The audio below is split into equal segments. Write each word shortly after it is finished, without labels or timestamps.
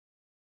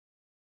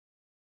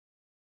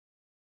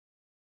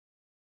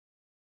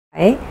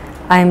Hi,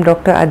 I am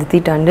Dr. Aditi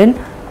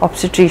Tandon,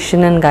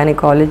 obstetrician and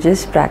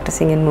gynecologist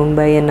practicing in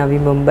Mumbai and Navi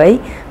Mumbai.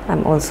 I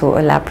am also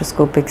a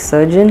laparoscopic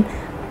surgeon,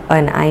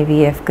 an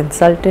IVF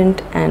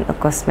consultant and a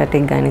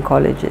cosmetic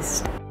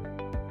gynecologist.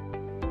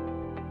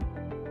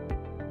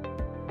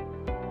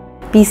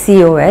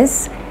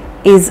 PCOS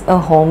is a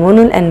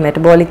hormonal and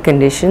metabolic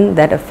condition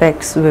that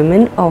affects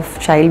women of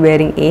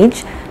childbearing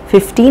age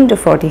 15 to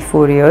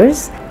 44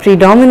 years.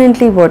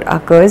 Predominantly what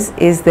occurs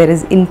is there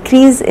is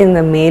increase in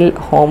the male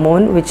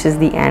hormone, which is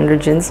the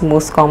androgens,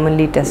 most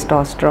commonly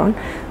testosterone,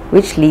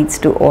 which leads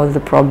to all the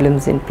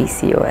problems in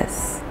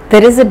PCOS.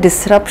 There is a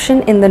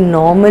disruption in the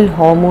normal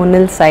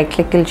hormonal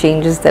cyclical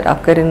changes that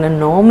occur in a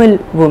normal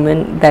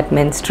woman that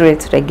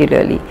menstruates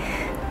regularly.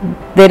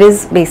 There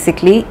is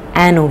basically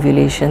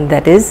anovulation,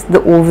 that is,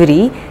 the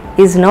ovary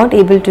is not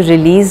able to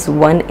release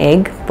one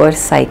egg per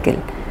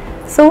cycle.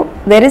 So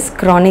there is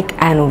chronic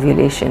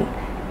anovulation.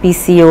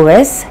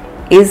 PCOS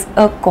is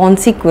a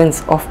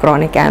consequence of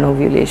chronic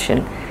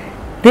anovulation.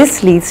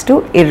 This leads to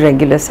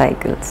irregular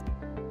cycles.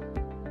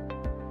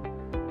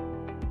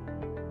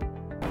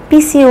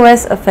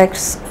 PCOS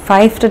affects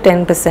 5 to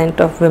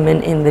 10% of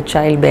women in the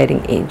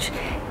childbearing age.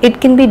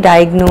 It can be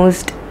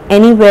diagnosed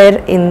anywhere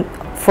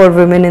for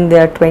women in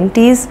their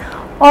 20s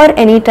or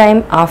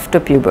anytime after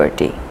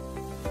puberty.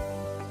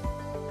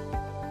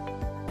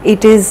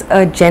 It is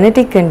a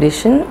genetic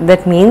condition.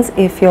 That means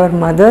if your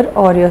mother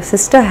or your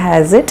sister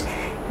has it,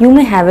 you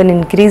may have an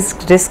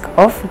increased risk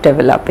of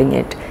developing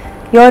it.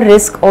 Your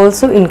risk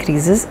also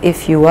increases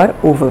if you are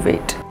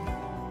overweight.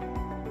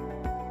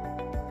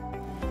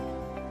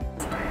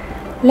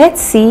 Let's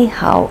see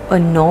how a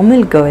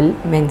normal girl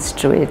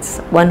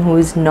menstruates, one who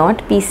is not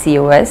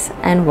PCOS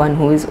and one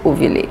who is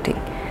ovulating.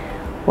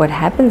 What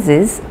happens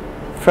is,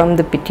 from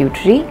the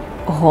pituitary,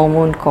 a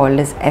hormone called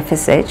as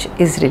FSH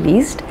is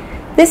released.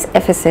 This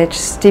FSH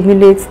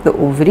stimulates the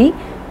ovary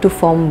to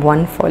form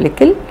one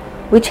follicle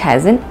which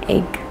has an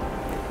egg.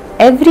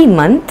 Every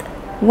month,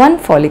 one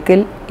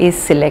follicle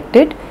is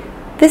selected.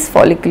 This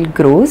follicle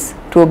grows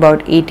to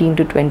about 18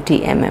 to 20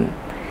 mm.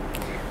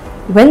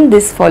 When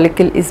this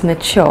follicle is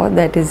mature,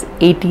 that is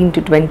 18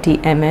 to 20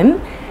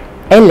 mm,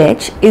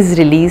 LH is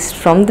released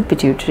from the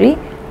pituitary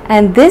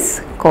and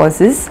this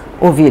causes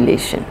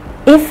ovulation.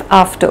 If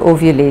after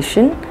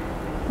ovulation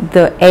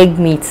the egg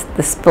meets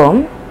the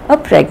sperm, a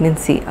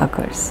pregnancy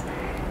occurs.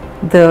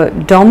 The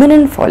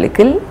dominant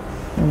follicle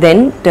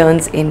then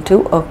turns into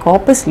a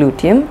corpus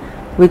luteum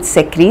which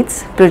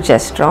secretes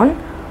progesterone,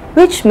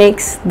 which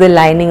makes the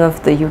lining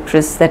of the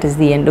uterus, that is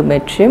the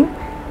endometrium,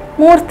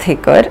 more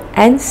thicker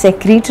and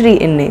secretory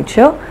in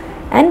nature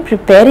and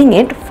preparing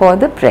it for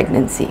the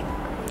pregnancy.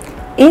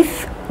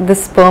 If the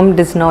sperm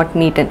does not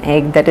meet an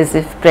egg, that is,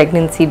 if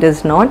pregnancy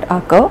does not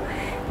occur,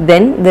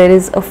 then there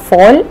is a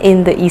fall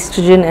in the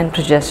estrogen and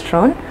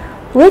progesterone,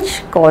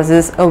 which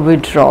causes a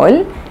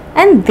withdrawal,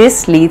 and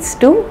this leads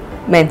to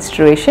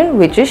menstruation,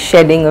 which is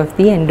shedding of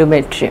the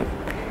endometrium.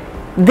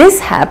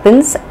 This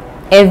happens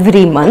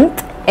every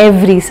month,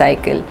 every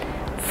cycle,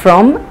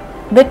 from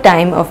the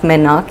time of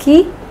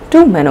menarche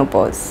to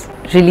menopause,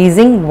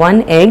 releasing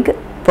one egg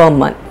per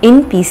month.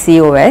 In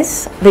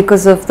PCOS,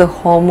 because of the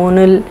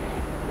hormonal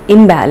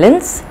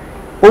imbalance,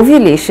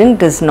 ovulation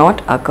does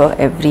not occur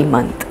every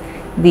month.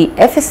 The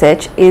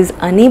FSH is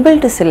unable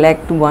to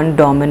select one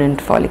dominant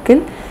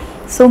follicle,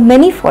 so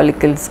many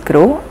follicles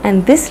grow,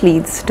 and this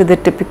leads to the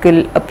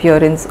typical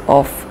appearance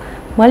of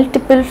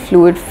multiple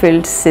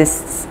fluid-filled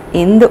cysts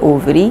in the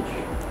ovary,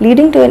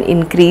 leading to an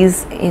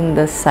increase in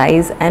the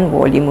size and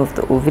volume of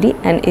the ovary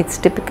and its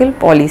typical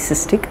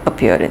polycystic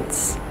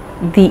appearance.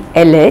 The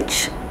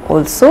LH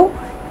also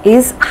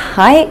is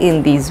high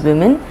in these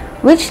women,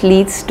 which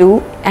leads to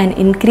an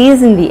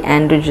increase in the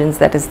androgens,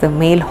 that is the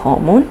male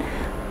hormone,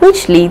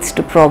 which leads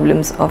to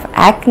problems of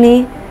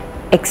acne,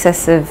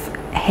 excessive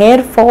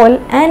hair fall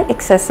and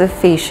excessive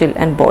facial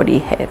and body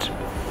hair.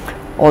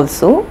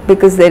 Also,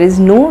 because there is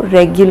no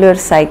regular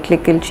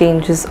cyclical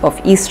changes of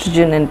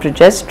estrogen and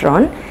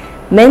progesterone,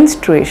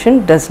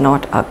 menstruation does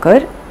not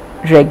occur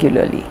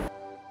regularly.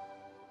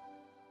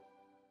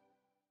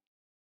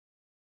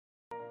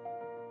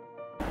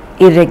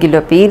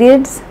 Irregular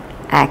periods,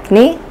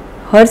 acne,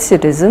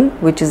 hirsutism,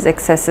 which is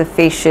excessive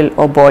facial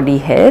or body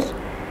hair,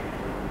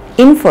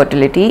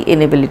 infertility,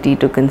 inability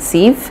to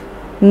conceive,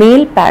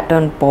 male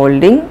pattern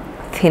Polding,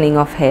 thinning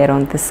of hair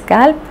on the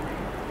scalp,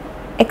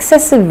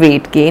 excessive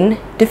weight gain,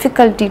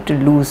 difficulty to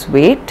lose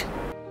weight,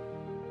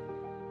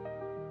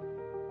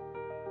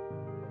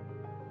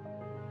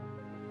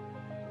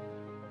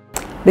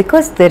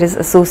 because there is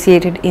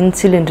associated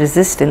insulin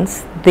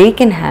resistance, they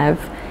can have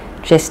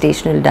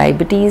gestational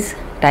diabetes,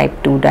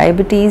 type 2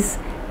 diabetes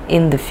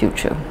in the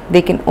future.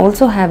 They can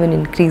also have an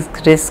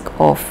increased risk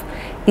of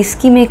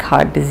ischemic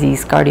heart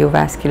disease,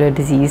 cardiovascular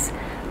disease,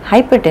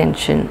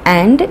 hypertension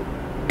and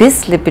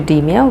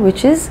dyslipidemia,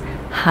 which is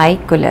high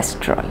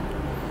cholesterol.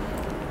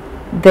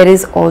 There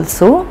is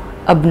also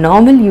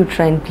abnormal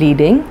uterine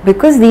bleeding.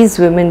 Because these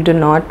women do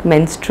not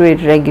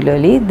menstruate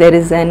regularly, there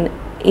is an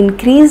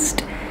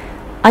increased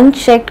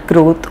unchecked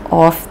growth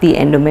of the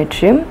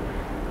endometrium,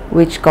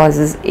 which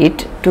causes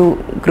it to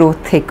grow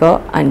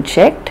thicker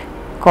unchecked,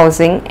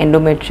 causing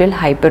endometrial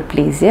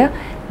hyperplasia.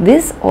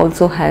 This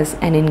also has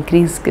an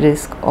increased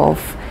risk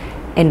of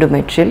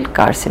endometrial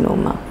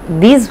carcinoma.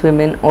 These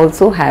women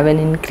also have an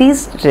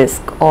increased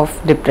risk of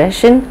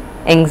depression,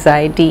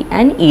 anxiety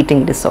and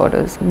eating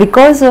disorders.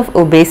 Because of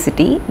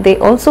obesity, they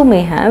also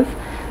may have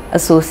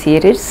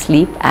associated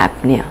sleep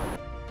apnea.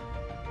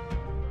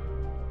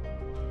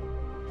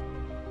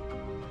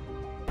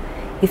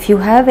 If you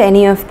have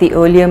any of the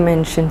earlier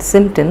mentioned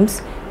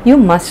symptoms, you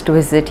must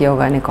visit your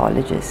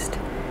gynecologist.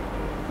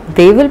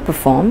 They will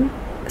perform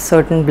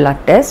certain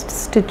blood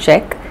tests to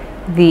check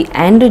the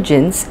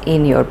androgens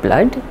in your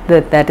blood,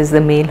 that is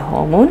the male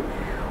hormone.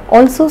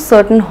 Also,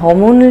 certain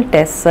hormonal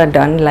tests are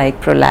done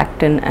like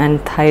prolactin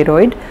and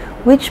thyroid,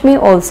 which may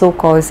also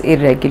cause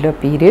irregular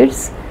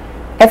periods.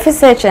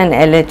 FSH and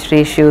LH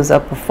ratios are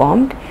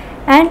performed,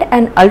 and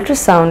an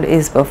ultrasound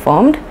is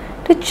performed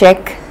to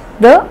check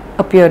the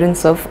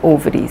appearance of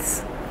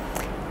ovaries.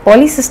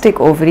 Polycystic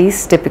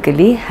ovaries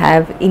typically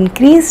have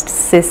increased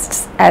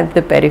cysts at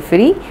the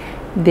periphery.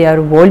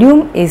 Their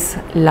volume is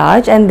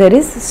large and there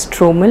is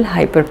stromal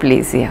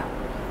hyperplasia.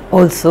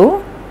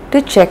 Also,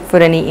 to check for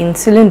any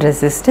insulin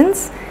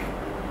resistance,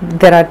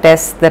 there are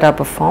tests that are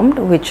performed,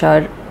 which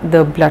are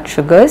the blood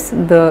sugars,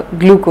 the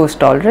glucose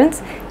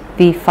tolerance,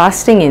 the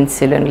fasting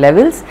insulin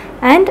levels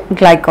and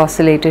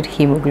glycosylated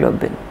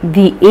hemoglobin.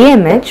 The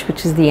AMH,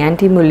 which is the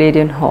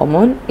anti-Mullerian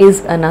hormone,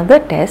 is another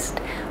test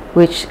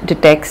which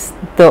detects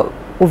the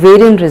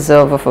ovarian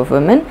reserve of a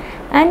woman,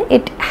 and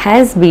it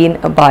has been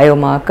a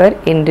biomarker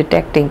in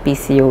detecting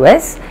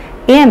PCOS.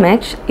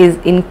 AMH is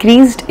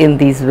increased in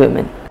these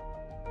women.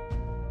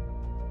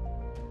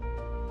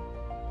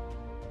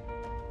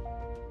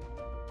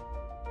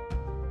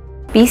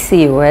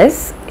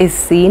 PCOS is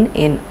seen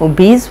in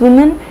obese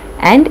women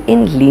and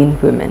in lean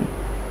women.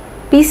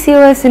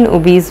 PCOS in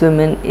obese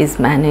women is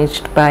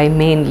managed by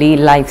mainly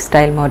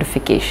lifestyle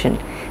modification,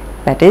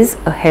 that is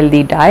a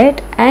healthy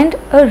diet and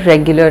a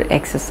regular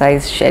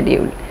exercise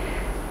schedule.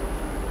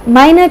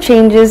 Minor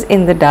changes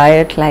in the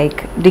diet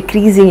like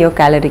decreasing your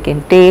caloric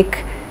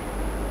intake,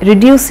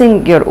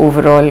 reducing your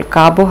overall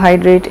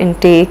carbohydrate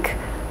intake,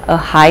 a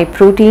high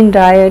protein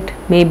diet,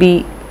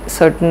 maybe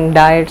certain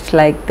diets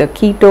like the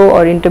keto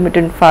or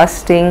intermittent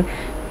fasting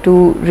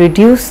to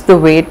reduce the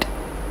weight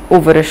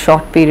over a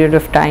short period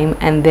of time,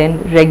 and then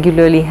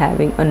regularly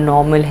having a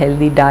normal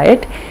healthy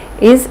diet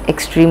is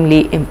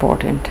extremely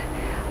important.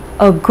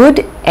 A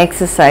good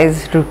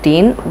exercise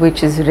routine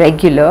which is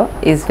regular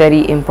is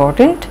very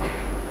important,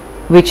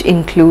 which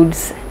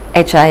includes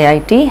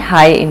HIIT,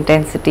 high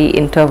intensity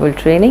interval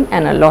training,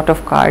 and a lot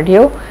of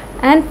cardio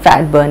and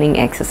fat burning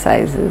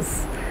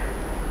exercises.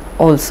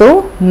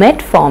 Also,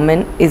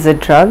 metformin is a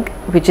drug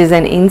which is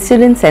an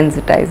insulin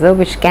sensitizer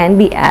which can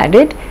be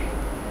added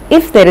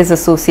if there is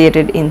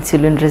associated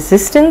insulin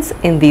resistance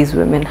in these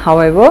women.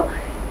 However,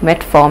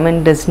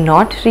 metformin does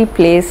not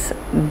replace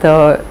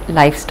the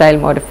lifestyle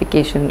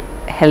modification,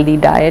 healthy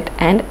diet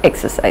and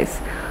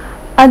exercise.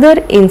 Other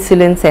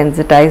insulin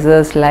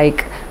sensitizers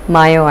like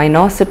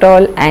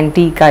myo-inositol and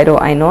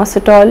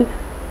D-chiroinositol,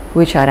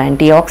 which are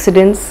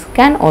antioxidants,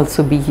 can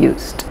also be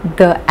used.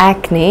 The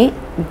acne,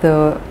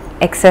 the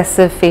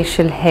excessive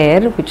facial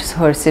hair, which is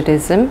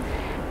hirsutism,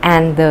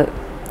 and the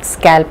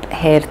scalp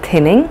hair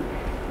thinning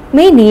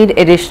may need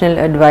additional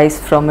advice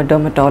from a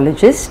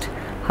dermatologist.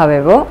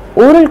 However,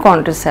 oral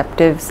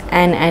contraceptives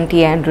and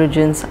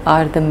anti-androgens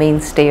are the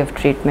mainstay of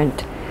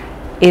treatment.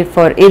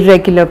 For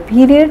irregular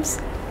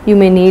periods, you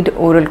may need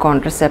oral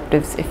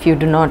contraceptives if you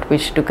do not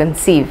wish to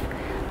conceive.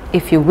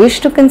 If you wish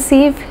to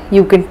conceive,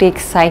 you can take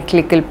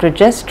cyclical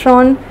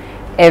progesterone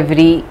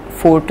every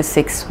 4 to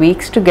 6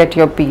 weeks to get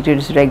your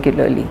periods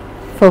regularly.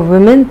 For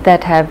women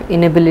that have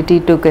inability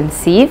to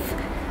conceive,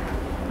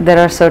 there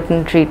are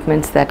certain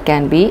treatments that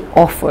can be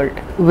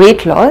offered.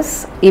 Weight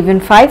loss, even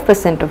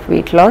 5% of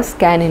weight loss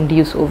can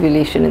induce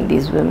ovulation in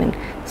these women.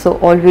 So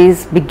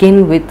always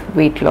begin with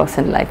weight loss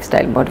and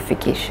lifestyle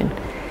modification.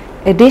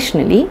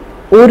 Additionally,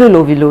 oral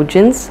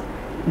ovulogens,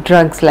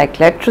 drugs like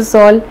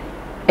letrozole,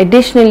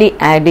 additionally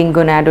adding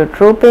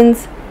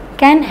gonadotropins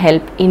can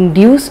help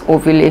induce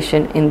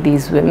ovulation in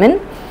these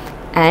women,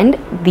 and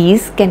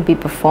these can be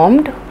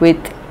performed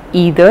with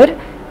either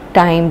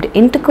timed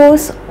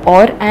intercourse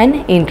or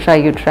an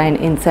intrauterine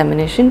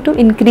insemination to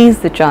increase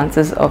the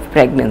chances of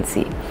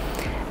pregnancy.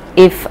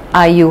 If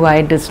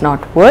IUI does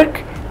not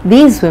work,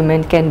 these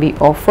women can be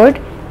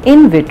offered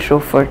in vitro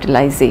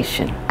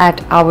fertilization.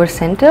 At our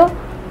center,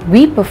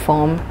 we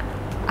perform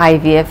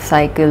IVF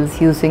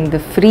cycles using the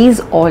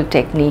freeze-all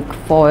technique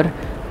for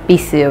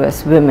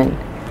PCOS women.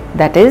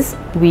 That is,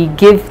 we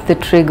give the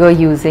trigger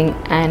using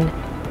an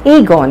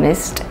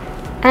agonist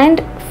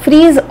and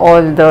freeze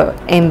all the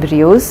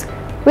embryos,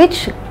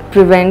 which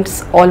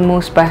prevents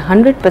almost by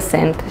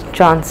 100%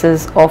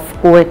 chances of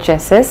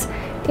OHSS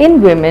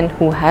in women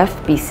who have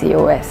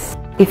PCOS.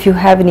 If you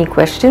have any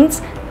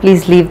questions,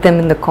 please leave them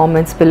in the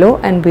comments below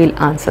and we'll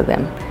answer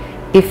them.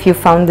 If you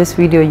found this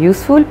video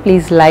useful,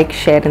 please like,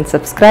 share and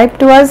subscribe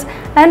to us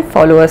and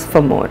follow us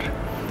for more.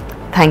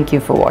 Thank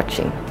you for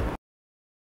watching.